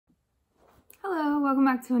Hello, welcome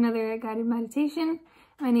back to another guided meditation.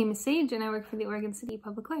 My name is Sage and I work for the Oregon City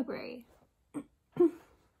Public Library.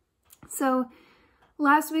 So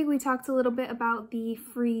last week we talked a little bit about the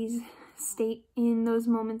freeze state in those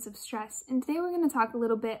moments of stress, and today we're going to talk a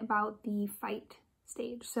little bit about the fight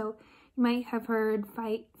stage. So you might have heard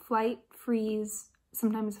fight, flight, freeze,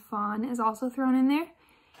 sometimes fawn is also thrown in there.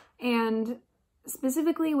 And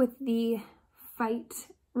specifically with the fight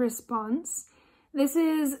response, this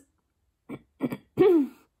is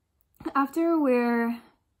after we're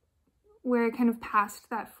kind of past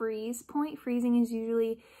that freeze point. Freezing is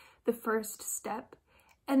usually the first step.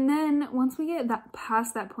 And then once we get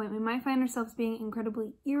past that point, we might find ourselves being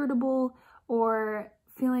incredibly irritable or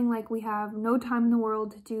feeling like we have no time in the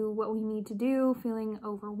world to do what we need to do, feeling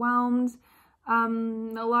overwhelmed, a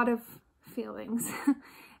lot of feelings.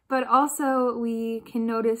 But also we can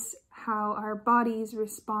notice how our bodies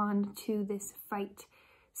respond to this fight.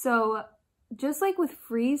 So just like with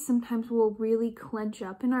freeze, sometimes we'll really clench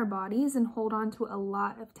up in our bodies and hold on to a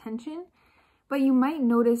lot of tension, but you might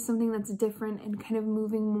notice something that's different and kind of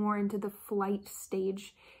moving more into the flight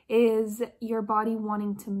stage is your body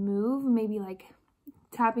wanting to move, maybe like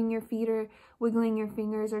tapping your feet or wiggling your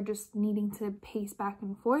fingers or just needing to pace back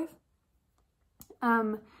and forth.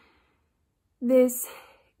 This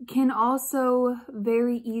can also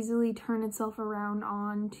very easily turn itself around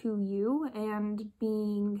onto you and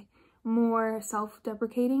being more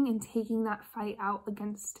self-deprecating and taking that fight out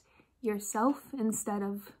against yourself instead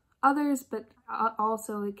of others, but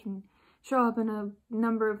also it can show up in a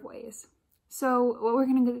number of ways. So what we're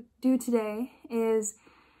going to do today is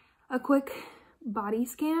a quick body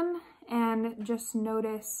scan and just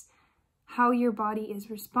notice how your body is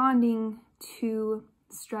responding to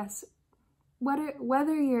stress,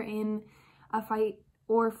 whether you're in a fight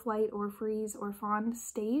or flight or freeze or fawn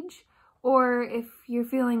stage, or if you're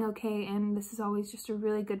feeling okay. And this is always just a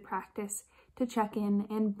really good practice to check in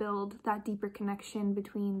and build that deeper connection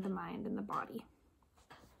between the mind and the body.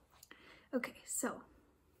 Okay, so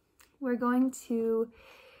we're going to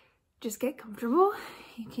just get comfortable.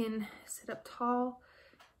 You can sit up tall.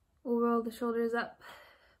 We'll roll the shoulders up,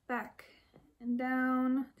 back, and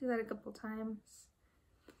down. Do that a couple times.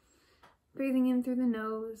 Breathing in through the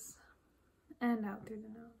nose and out through the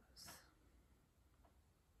nose.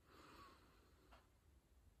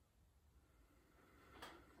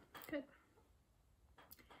 Good.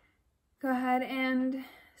 Go ahead and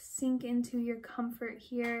sink into your comfort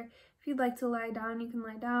here. If you'd like to lie down, you can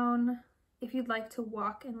lie down. If you'd like to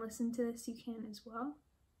walk and listen to this, you can as well.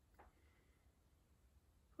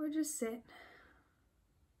 Or just sit.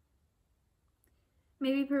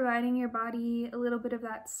 Maybe providing your body a little bit of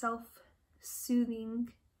that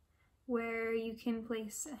self-soothing where you can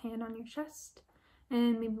place a hand on your chest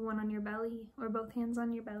and maybe one on your belly or both hands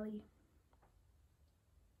on your belly.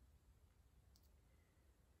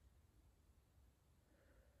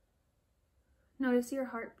 Notice your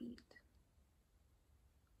heartbeat.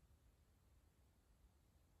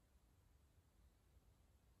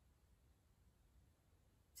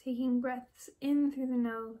 Taking breaths in through the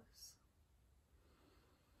nose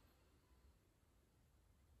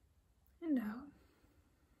and out.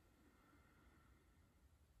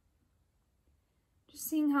 Just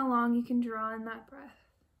seeing how long you can draw in that breath.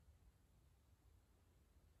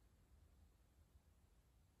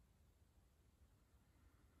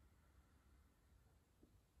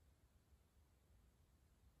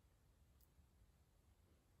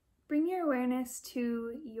 Bring your awareness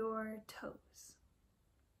to your toes.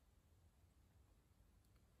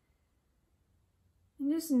 And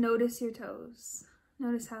just notice your toes.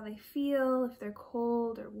 Notice how they feel, if they're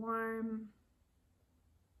cold or warm.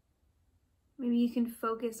 Maybe you can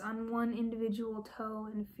focus on one individual toe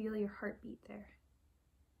and feel your heartbeat there.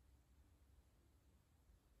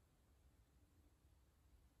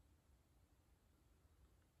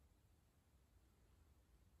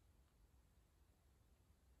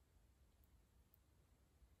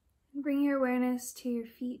 Bring your awareness to your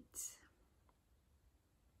feet,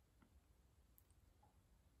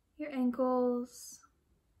 your ankles,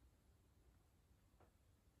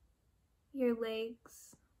 your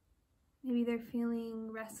legs. Maybe they're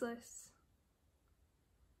feeling restless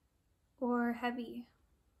or heavy.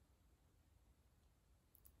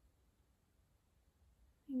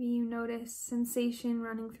 Maybe you notice sensation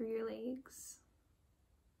running through your legs.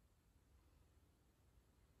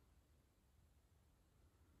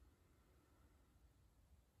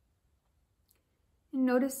 And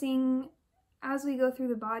noticing as we go through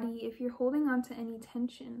the body, if you're holding on to any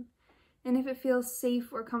tension, and if it feels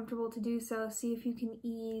safe or comfortable to do so, see if you can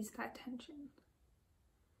ease that tension,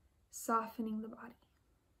 softening the body.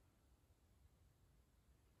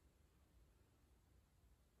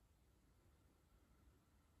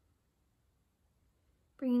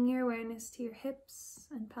 Bringing your awareness to your hips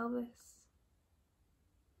and pelvis,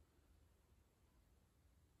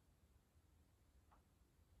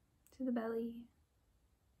 to the belly.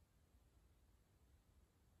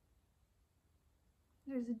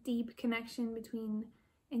 There's a deep connection between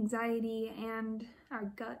anxiety and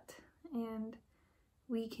our gut, and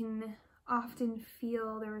we can often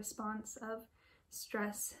feel the response of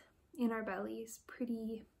stress in our bellies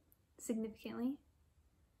pretty significantly.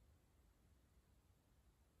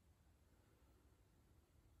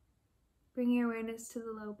 Bring your awareness to the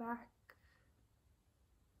low back,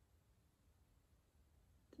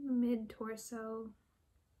 to the mid-torso,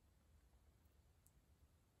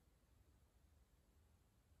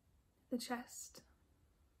 the chest,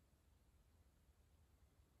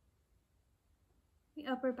 the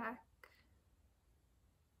upper back,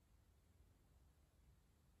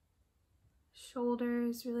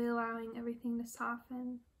 shoulders, really allowing everything to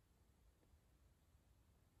soften,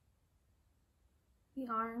 the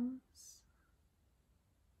arms,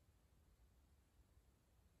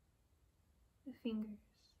 the fingers.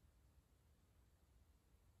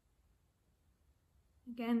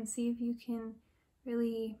 Again, see if you can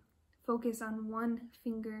really focus on one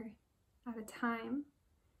finger at a time,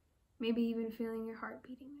 maybe even feeling your heart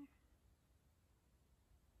beating there.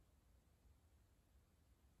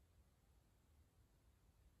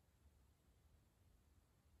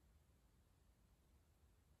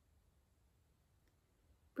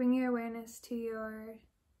 Bring your awareness to your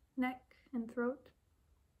neck and throat.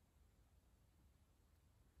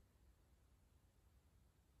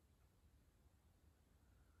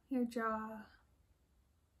 Your jaw,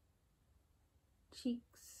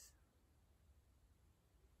 cheeks,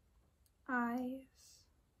 eyes,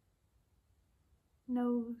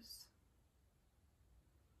 nose,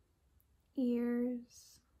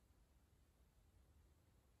 ears,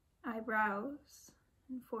 eyebrows,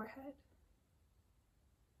 and forehead.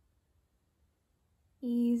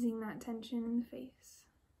 Easing that tension in the face.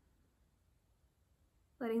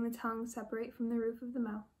 Letting the tongue separate from the roof of the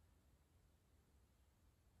mouth.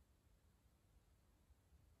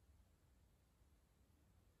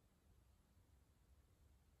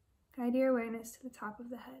 Guide your awareness to the top of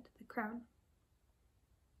the head, the crown.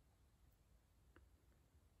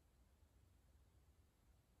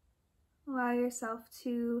 Allow yourself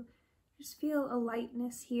to just feel a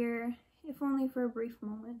lightness here, if only for a brief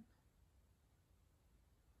moment.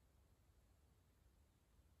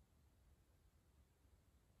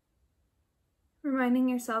 Reminding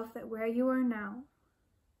yourself that where you are now,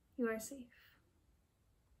 you are safe.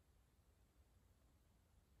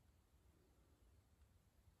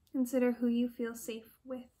 Consider who you feel safe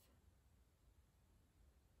with.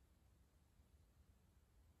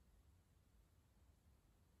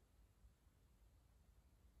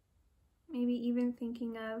 Maybe even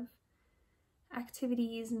thinking of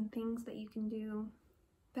activities and things that you can do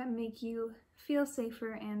that make you feel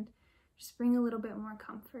safer and just bring a little bit more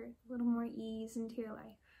comfort, a little more ease into your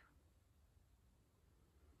life.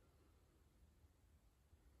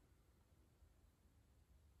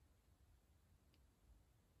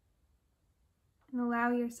 And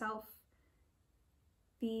allow yourself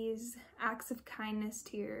these acts of kindness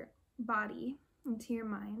to your body and to your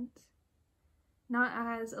mind, not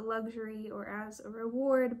as a luxury or as a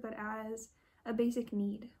reward, but as a basic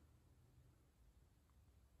need.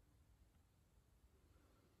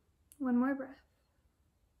 One more breath.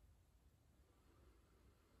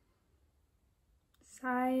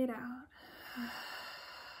 Sigh it out.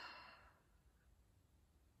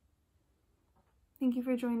 Thank you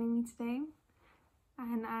for joining me today,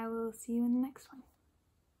 and I will see you in the next one.